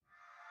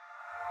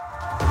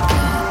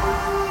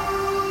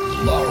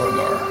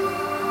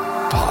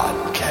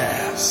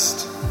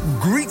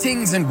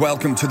Greetings and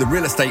welcome to the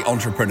Real Estate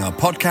Entrepreneur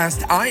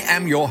Podcast. I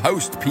am your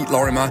host, Pete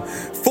Lorimer,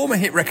 former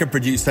hit record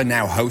producer,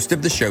 now host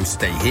of the show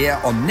Stay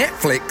Here on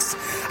Netflix,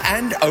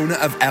 and owner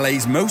of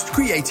LA's most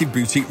creative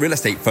boutique real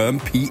estate firm,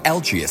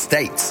 PLG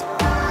Estates.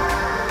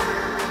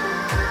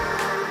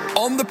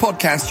 On the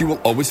podcast, you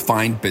will always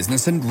find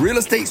business and real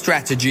estate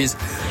strategies,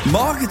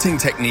 marketing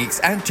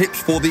techniques, and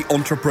tips for the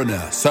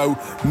entrepreneur. So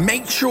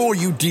make sure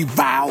you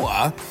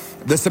devour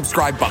the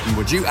subscribe button,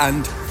 would you?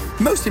 And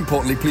most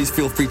importantly, please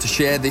feel free to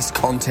share this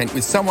content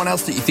with someone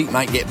else that you think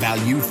might get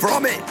value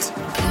from it.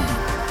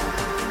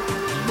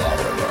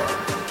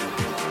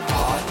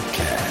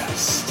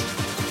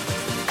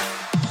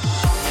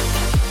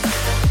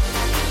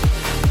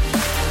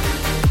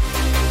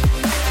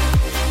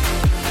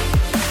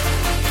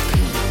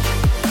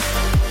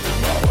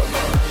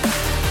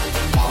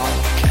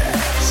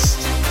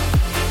 Podcast.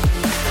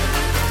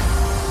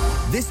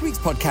 This week's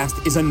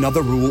podcast is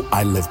another rule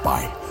I live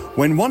by.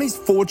 When one is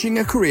forging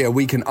a career,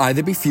 we can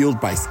either be fueled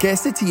by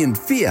scarcity and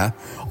fear,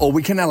 or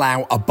we can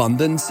allow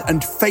abundance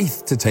and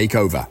faith to take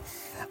over.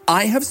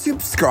 I have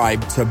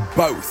subscribed to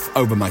both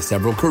over my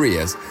several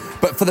careers,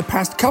 but for the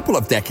past couple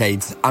of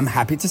decades, I'm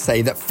happy to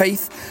say that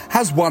faith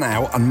has won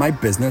out and my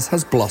business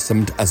has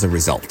blossomed as a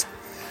result.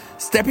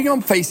 Stepping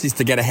on faces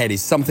to get ahead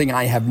is something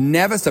I have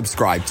never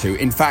subscribed to.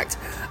 In fact,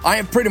 I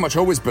have pretty much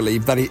always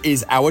believed that it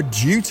is our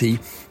duty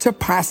to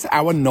pass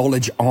our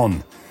knowledge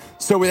on.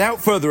 So without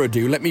further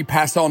ado, let me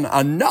pass on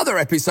another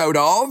episode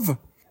of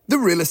the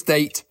Real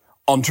Estate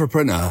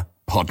Entrepreneur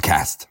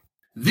Podcast.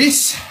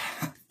 This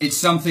is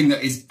something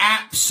that is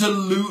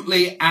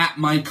absolutely at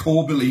my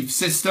core belief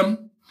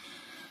system.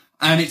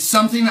 And it's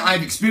something that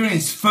I've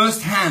experienced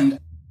firsthand.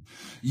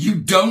 You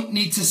don't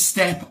need to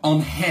step on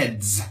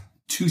heads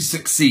to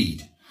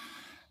succeed.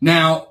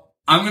 Now,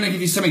 I'm going to give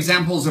you some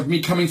examples of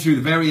me coming through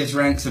the various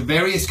ranks of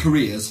various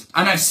careers,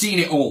 and I've seen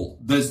it all.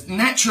 There's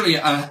naturally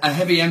a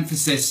heavy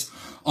emphasis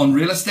on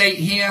real estate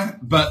here,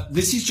 but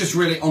this is just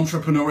really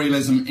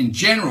entrepreneurialism in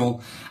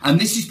general. And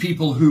this is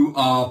people who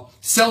are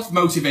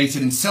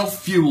self-motivated and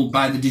self-fueled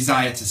by the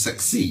desire to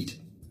succeed.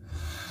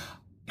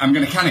 I'm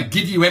going to kind of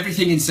give you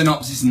everything in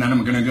synopsis, and then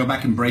I'm going to go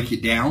back and break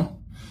it down.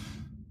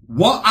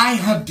 What I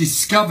have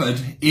discovered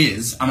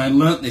is, and I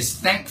learnt this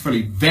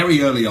thankfully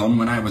very early on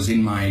when I was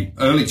in my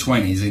early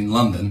 20s in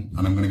London,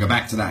 and I'm going to go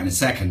back to that in a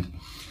second.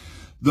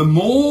 The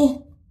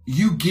more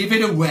you give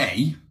it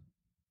away,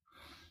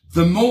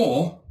 the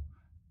more,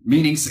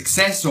 meaning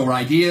success or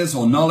ideas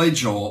or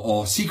knowledge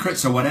or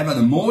secrets or whatever,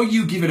 the more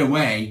you give it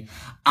away,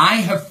 I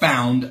have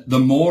found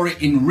the more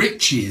it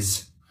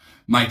enriches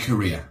my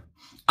career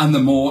and the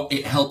more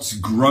it helps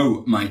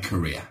grow my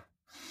career.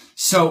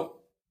 So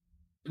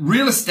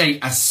real estate,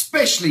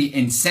 especially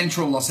in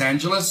central Los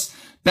Angeles,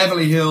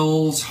 Beverly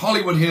Hills,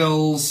 Hollywood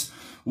Hills,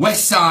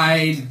 West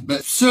Side,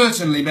 but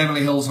certainly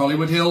Beverly Hills,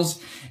 Hollywood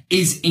Hills,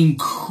 is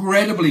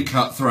incredibly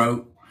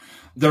cutthroat.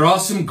 There are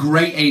some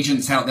great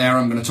agents out there.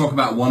 I'm going to talk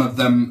about one of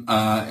them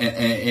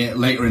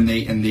later in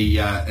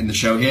the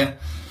show here.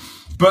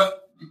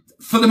 But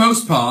for the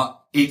most part,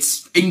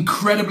 it's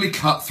incredibly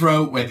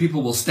cutthroat, where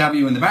people will stab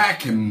you in the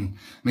back, and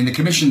I mean the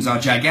commissions are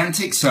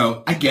gigantic.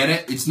 So I get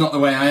it. It's not the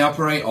way I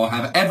operate or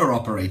have ever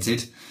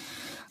operated.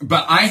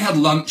 But I had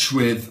lunch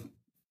with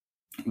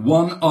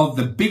one of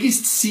the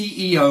biggest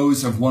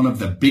CEOs of one of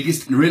the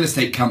biggest real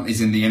estate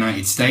companies in the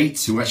United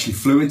States, who actually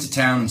flew into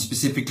town and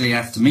specifically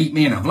asked to meet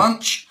me and have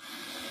lunch.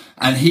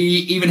 And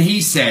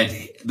he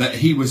said that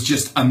he was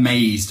just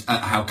amazed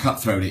at how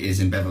cutthroat it is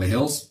in Beverly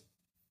Hills.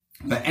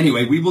 But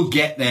anyway, we will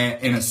get there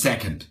in a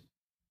second.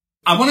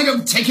 I want to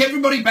go take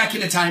everybody back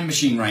in a time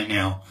machine right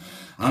now.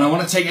 And I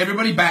want to take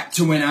everybody back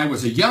to when I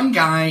was a young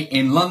guy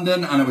in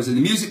London and I was in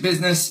the music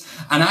business,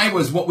 and I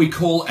was what we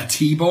call a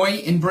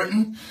T-boy in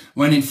Britain,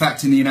 when in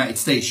fact in the United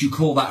States you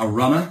call that a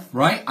runner,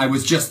 right? I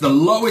was just the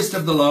lowest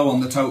of the low on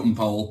the totem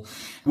pole,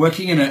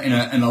 working in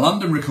a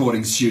London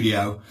recording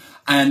studio.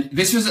 And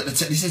this was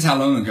this is how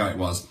long ago it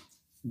was.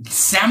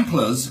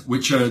 Samplers,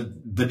 which are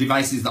the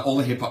devices that all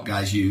the hip hop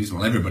guys use,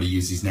 well, everybody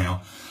uses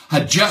now,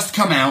 had just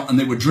come out and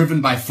they were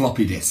driven by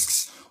floppy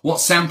disks. What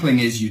sampling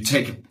is, you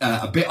take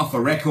a bit off a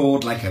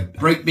record, like a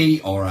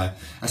breakbeat or a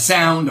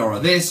sound or a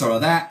this or a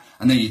that,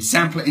 and then you'd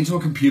sample it into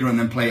a computer and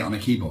then play it on a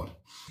keyboard.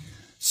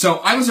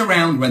 So I was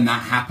around when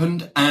that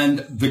happened, and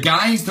the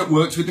guys that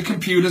worked with the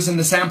computers and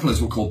the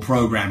samplers were called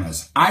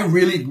programmers. I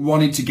really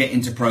wanted to get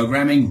into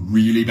programming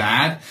really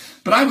bad,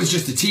 but I was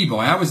just a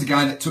T-boy. I was the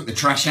guy that took the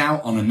trash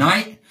out on a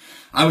night.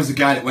 I was the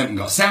guy that went and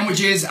got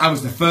sandwiches. I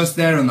was the first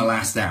there and the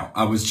last out.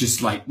 I was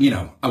just like,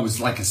 I was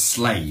like a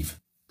slave.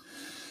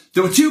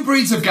 There were two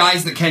breeds of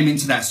guys that came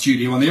into that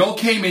studio, and they all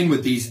came in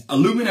with these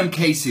aluminum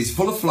cases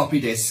full of floppy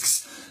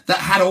disks that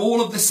had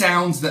all of the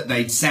sounds that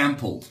they'd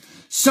sampled.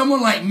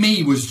 Someone like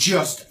me was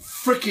just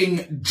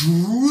freaking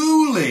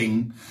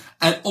drooling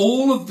at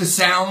all of the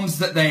sounds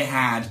that they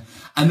had,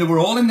 and they were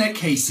all in their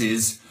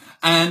cases,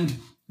 and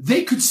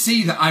they could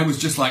see that I was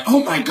just like,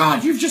 oh my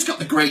God, you've just got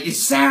the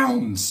greatest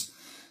sounds.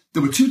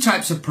 There were two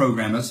types of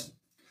programmers.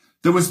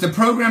 There was the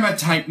programmer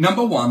type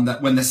number one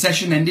that when the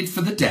session ended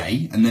for the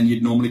day, and then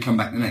you'd normally come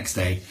back the next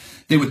day,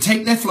 they would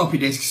take their floppy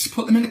disks,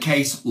 put them in a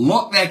case,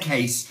 lock their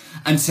case,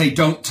 and say,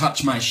 don't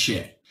touch my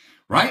shit,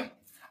 right?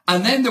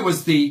 And then there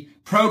was the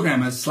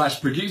programmers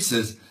 /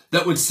 producers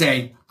that would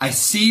say, I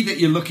see that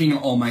you're looking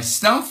at all my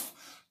stuff.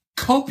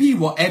 Copy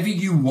whatever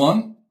you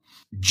want.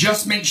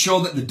 Just make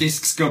sure that the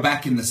disks go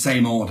back in the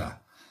same order.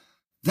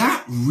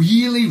 That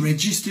really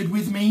registered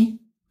with me.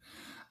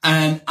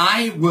 And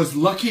I was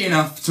lucky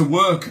enough to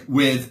work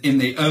with, in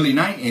the early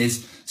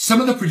 90s,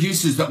 some of the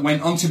producers that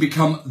went on to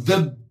become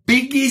the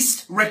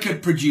biggest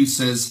record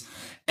producers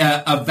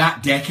of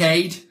that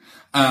decade.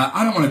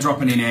 I don't want to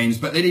drop any names,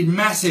 but they did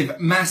massive,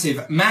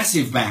 massive,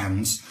 massive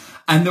bands.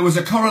 And there was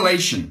a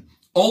correlation.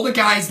 All the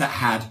guys that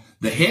had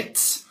the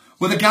hits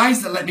were the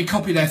guys that let me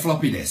copy their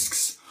floppy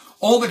disks.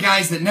 All the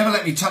guys that never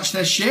let me touch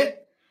their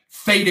shit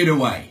faded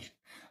away.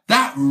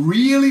 That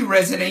really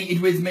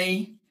resonated with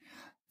me.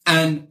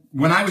 And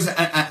when I was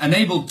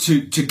enabled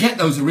to get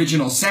those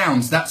original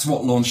sounds, that's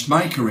what launched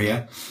my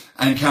career,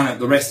 and kind of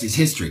the rest is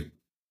history.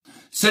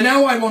 So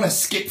now I want to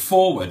skip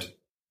forward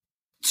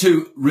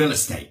to real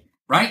estate,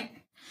 right?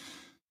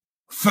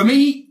 For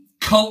me,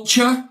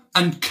 culture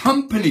and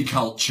company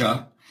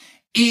culture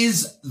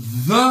is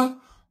the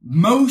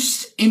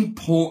most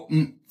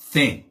important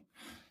thing.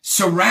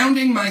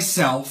 Surrounding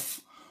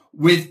myself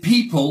with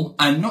people,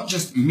 and not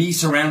just me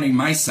surrounding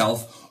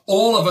myself,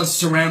 all of us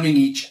surrounding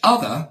each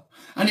other.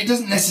 And it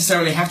doesn't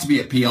necessarily have to be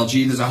at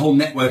PLG. There's a whole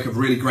network of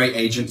really great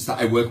agents that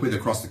I work with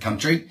across the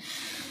country.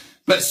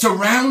 But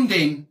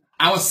surrounding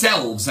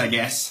ourselves, I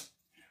guess,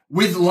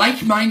 with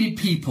like-minded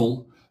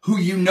people who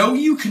you know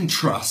you can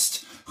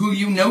trust, who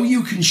you know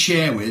you can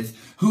share with,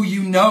 who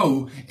you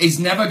know is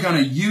never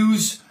going to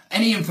use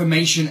any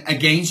information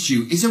against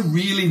you is a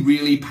really,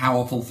 really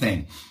powerful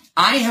thing.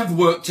 I have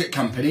worked at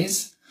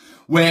companies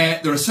where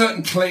there are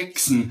certain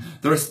cliques and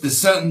there's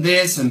certain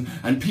this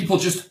and people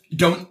just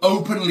don't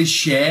openly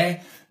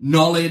share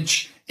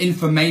knowledge,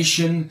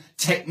 information,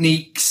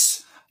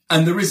 techniques.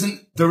 And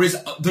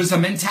there's a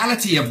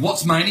mentality of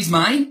what's mine is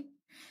mine.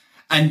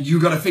 And you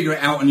got to figure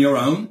it out on your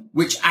own,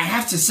 which I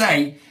have to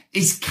say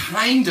is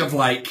kind of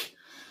like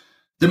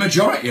the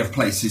majority of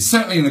places,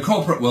 certainly in the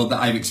corporate world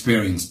that I've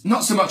experienced.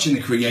 Not so much in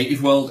the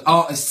creative world.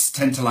 Artists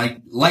tend to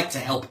like to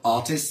help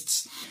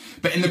artists.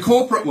 But in the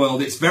corporate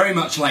world, it's very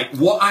much like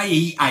what I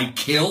eat, I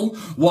kill.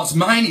 What's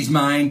mine is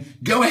mine.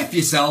 Go F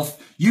yourself.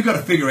 You got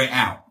to figure it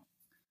out.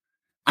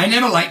 I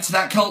never liked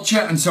that culture.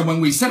 And so when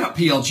we set up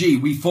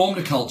PLG, we formed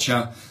a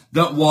culture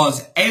that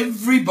was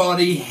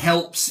everybody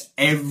helps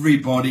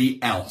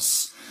everybody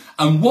else.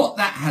 And what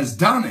that has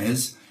done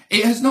is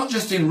it has not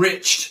just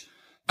enriched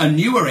a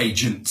newer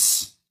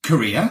agent's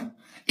career.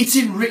 It's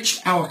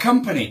enriched our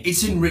company.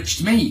 It's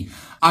enriched me.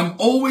 I'm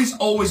always,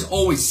 always,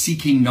 always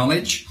seeking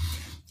knowledge.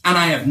 And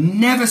I have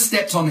never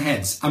stepped on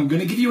heads. I'm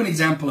going to give you an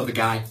example of a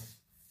guy.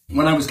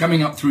 When I was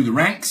coming up through the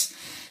ranks,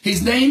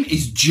 his name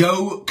is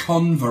Joe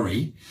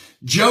Convery.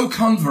 Joe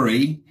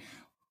Convery,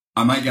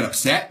 I might get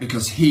upset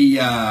because he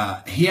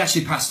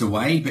actually passed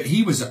away, but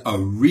he was a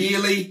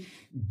really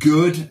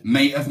good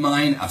mate of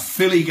mine, a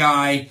Philly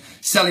guy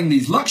selling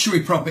these luxury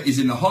properties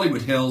in the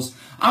Hollywood Hills.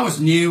 I was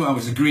new. I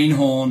was a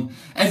greenhorn.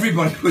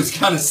 Everybody was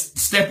kind of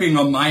stepping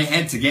on my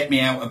head to get me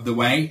out of the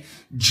way.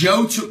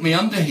 Joe took me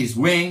under his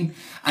wing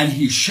and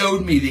he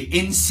showed me the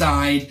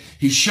inside.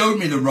 He showed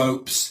me the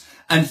ropes.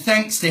 And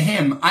thanks to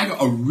him, I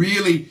got a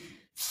really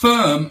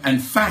firm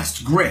and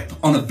fast grip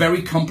on a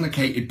very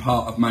complicated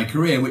part of my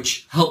career,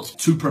 which helped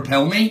to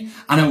propel me.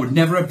 And I would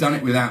never have done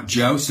it without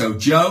Joe. So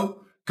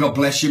Joe, God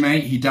bless you,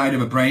 mate. He died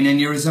of a brain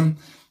aneurysm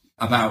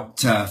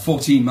about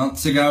 14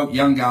 months ago.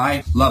 Young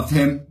guy. Loved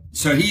him.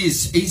 So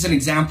he's an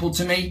example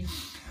to me.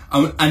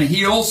 And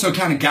he also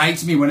kind of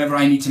guides me whenever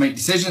I need to make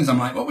decisions. I'm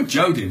like, what would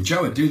Joe do?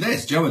 Joe would do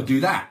this. Joe would do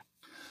that.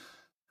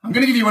 I'm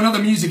going to give you another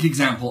music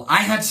example. I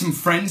had some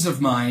friends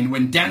of mine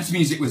when dance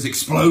music was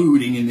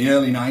exploding in the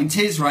early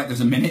 90s, right?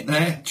 There's a minute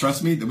there.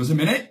 Trust me, there was a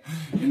minute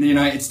in the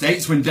United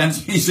States when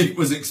dance music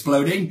was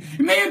exploding.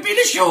 It may have been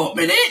a short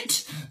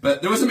minute,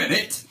 but there was a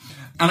minute.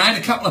 And I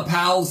had a couple of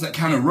pals that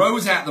kind of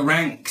rose out the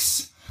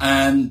ranks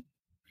and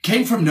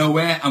came from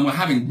nowhere and were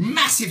having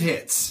massive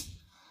hits.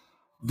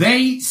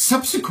 They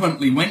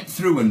subsequently went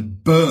through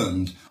and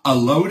burned a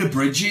load of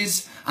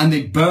bridges and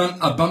they burnt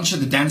a bunch of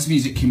the dance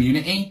music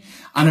community.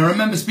 And I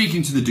remember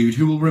speaking to the dude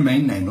who will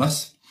remain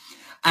nameless.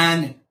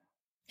 And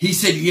he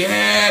said,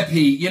 yeah,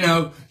 Pete, you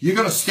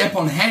got to step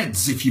on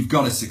heads if you've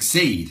got to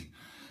succeed.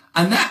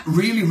 And that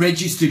really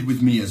registered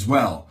with me as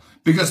well.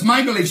 Because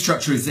my belief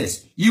structure is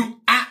this.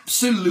 You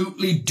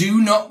absolutely do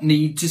not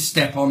need to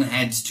step on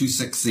heads to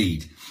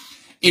succeed.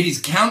 It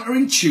is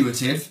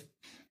counterintuitive,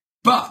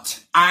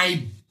 but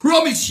I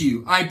promise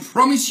you,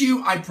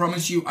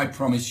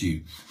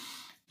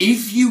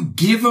 if you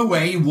give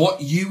away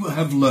what you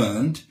have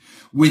learned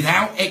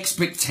without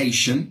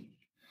expectation,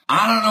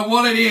 I don't know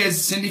what it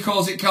is, Cindy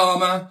calls it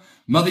karma,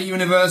 Mother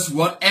Universe,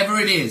 whatever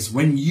it is,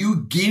 when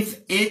you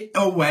give it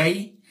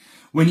away,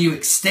 when you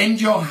extend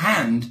your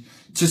hand,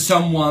 to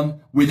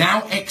someone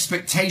without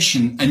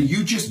expectation and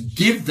you just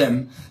give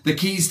them the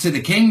keys to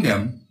the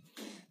kingdom,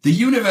 the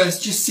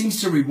universe just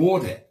seems to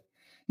reward it.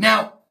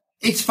 Now,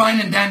 it's fine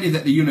and dandy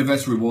that the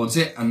universe rewards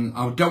it, and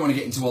I don't want to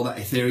get into all that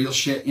ethereal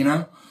shit,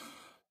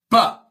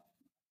 but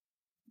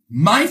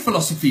my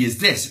philosophy is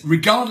this: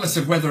 regardless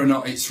of whether or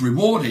not it's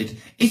rewarded,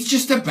 it's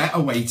just a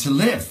better way to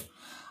live.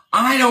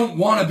 I don't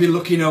want to be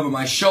looking over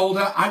my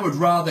shoulder. I would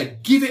rather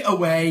give it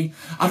away.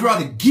 I'd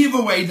rather give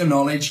away the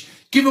knowledge,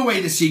 give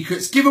away the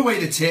secrets, give away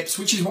the tips,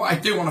 which is what I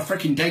do on a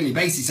freaking daily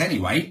basis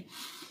anyway.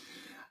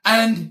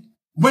 And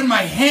when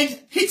my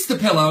head hits the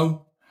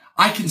pillow,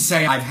 I can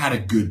say I've had a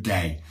good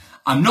day.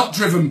 I'm not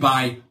driven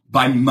by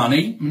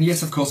money. And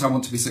yes, of course, I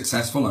want to be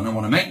successful and I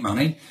want to make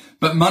money,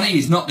 but money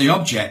is not the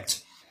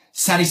object.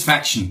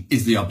 Satisfaction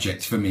is the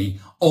object for me,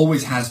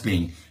 always has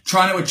been.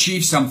 Trying to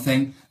achieve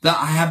something that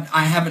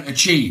I haven't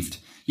achieved.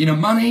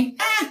 Money,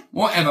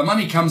 whatever.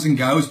 Money comes and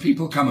goes,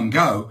 people come and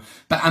go.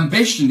 But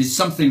ambition is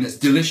something that's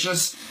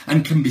delicious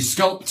and can be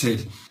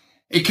sculpted.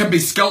 It can be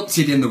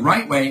sculpted in the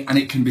right way, and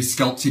it can be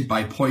sculpted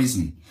by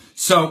poison.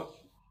 So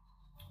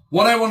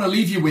what I want to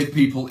leave you with,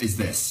 people, is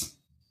this.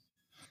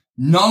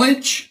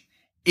 Knowledge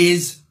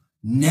is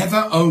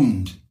never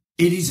owned.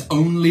 It is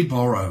only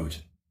borrowed.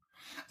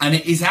 And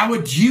it is our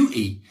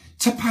duty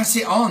to pass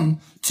it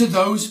on to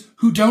those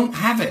who don't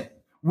have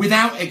it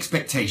without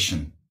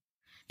expectation.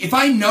 If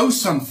I know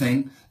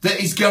something that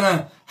is going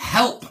to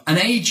help an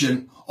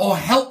agent or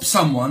help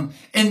someone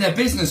in their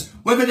business,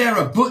 whether they're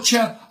a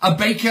butcher, a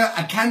baker,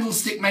 a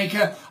candlestick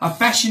maker, a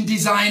fashion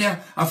designer,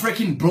 a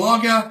freaking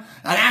blogger,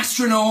 an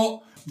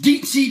astronaut,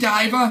 deep sea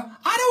diver,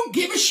 I don't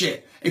give a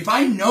shit. If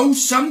I know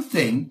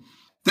something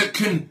that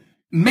can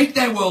make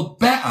their world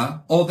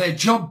better or their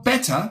job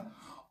better,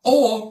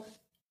 or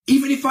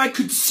even if I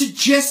could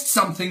suggest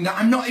something that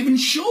I'm not even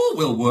sure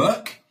will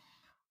work,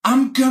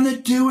 I'm going to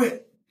do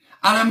it.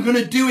 And I'm going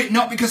to do it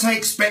not because I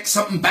expect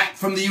something back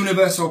from the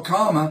universe or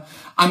karma.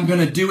 I'm going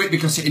to do it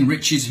because it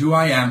enriches who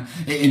I am.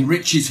 It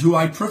enriches who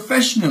I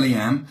professionally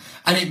am.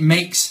 And it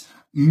makes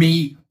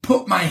me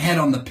put my head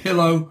on the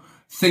pillow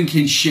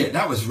thinking, shit,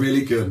 that was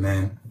really good,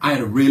 man. I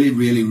had a really,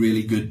 really,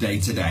 really good day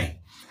today.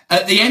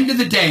 At the end of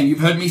the day, and you've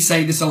heard me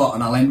say this a lot,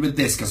 and I'll end with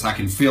this because I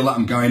can feel that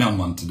I'm going on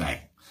one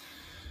today.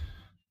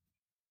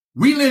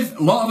 A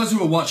lot of us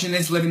who are watching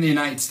this live in the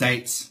United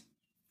States.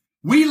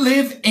 We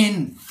live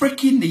in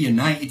freaking the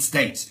United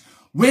States.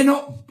 We're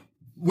not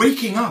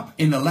waking up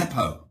in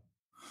Aleppo.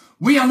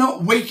 We are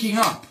not waking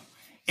up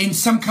in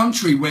some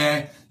country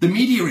where the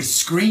media is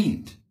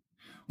screened.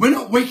 We're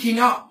not waking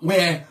up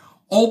where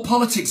all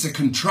politics are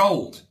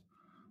controlled.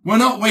 We're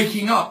not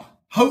waking up.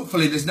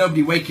 Hopefully there's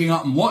nobody waking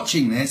up and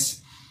watching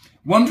this,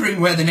 wondering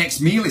where the next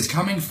meal is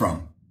coming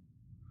from.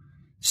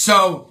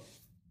 So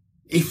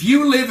if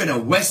you live in a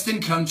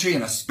Western country,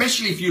 and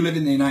especially if you live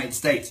in the United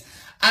States,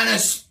 and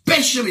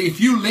especially if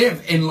you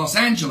live in Los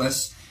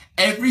Angeles,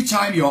 every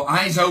time your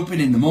eyes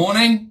open in the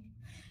morning,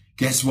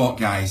 guess what,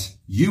 guys?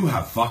 You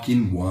have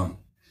fucking won.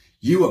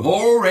 You have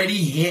already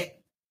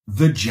hit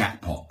the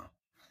jackpot.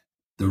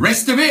 The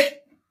rest of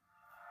it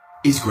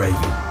is gravy.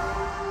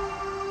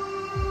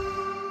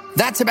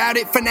 That's about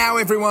it for now,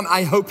 everyone.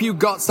 I hope you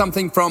got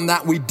something from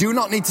that. We do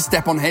not need to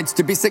step on heads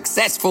to be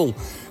successful.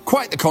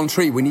 Quite the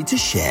contrary, we need to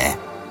share.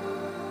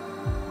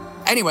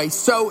 Anyway,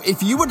 so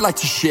if you would like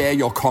to share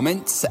your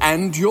comments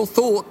and your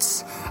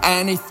thoughts,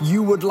 and if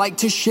you would like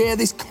to share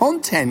this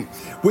content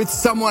with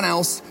someone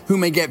else who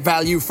may get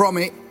value from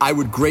it, I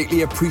would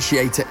greatly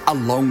appreciate it,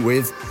 along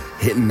with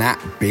hitting that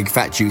big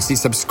fat juicy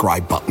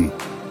subscribe button.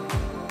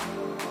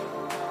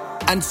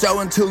 And so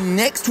until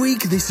next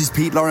week, this is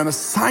Pete Lorimer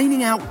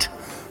signing out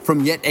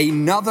from yet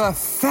another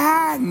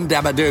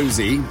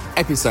fan-dabba-doozy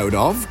episode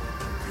of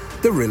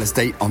the Real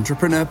Estate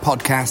Entrepreneur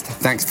Podcast.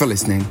 Thanks for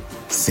listening.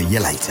 See you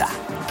later.